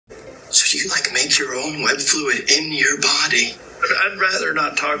So you, like, make your own web fluid in your body? I'd rather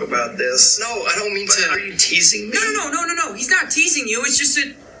not talk about this. No, I don't mean to... Are you teasing me? No. He's not teasing you. It's just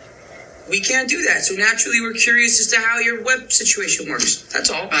that we can't do that. So naturally, we're curious as to how your web situation works. That's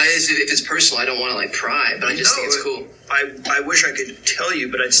all. If it's personal, I don't want to, like, pry, but I just think it's cool. I wish I could tell you,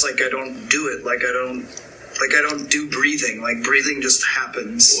 but it's like I don't do it. Like I don't do breathing. Like breathing just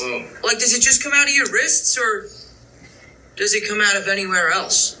happens. Whoa. Like, does it just come out of your wrists, or does it come out of anywhere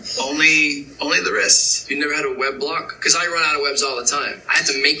else? Only the wrists. You never had a web block? Because I run out of webs all the time. I have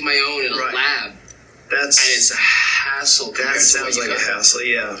to make my own in a lab. And it's a hassle. That sounds like a hassle,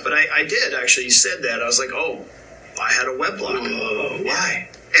 yeah. But I did, actually. You said that. I was like, oh, I had a web block. Whoa, why?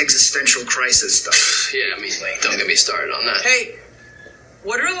 Existential crisis stuff. Yeah, I mean, like, don't get me started on that. Hey,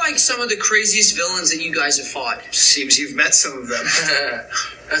 what are, like, some of the craziest villains that you guys have fought? Seems you've met some of them.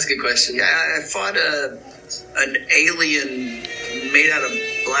 That's a good question. Yeah, I fought an alien made out of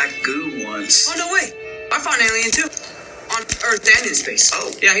black goo once. Oh, no way. I fought an alien, too. On Earth and in space.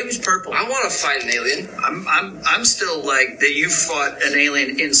 Oh. Yeah, he was purple. I want to fight an alien. I'm still like that you fought an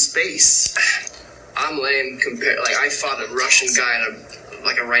alien in space. I'm lame compared. Like, I fought a Russian guy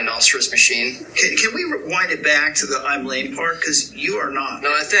in a rhinoceros machine. Can we rewind it back to the I'm lame part? Because you are not.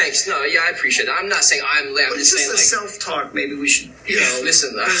 No, thanks. No, yeah, I appreciate it. I'm not saying I'm lame. But I'm it's just saying, just a like, self-talk. Maybe we should, you know.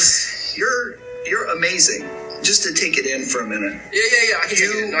 Listen, because you're amazing. Just to take it in for a minute. Yeah. I can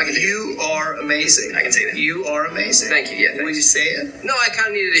take it in. No, I can take it in. You are amazing. I can take it in. You are amazing. Thank you. Yeah, thanks. Will you say it? No, I kind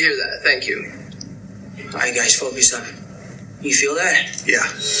of needed to hear that. Thank you. All right, guys, focus up. You feel that? Yeah.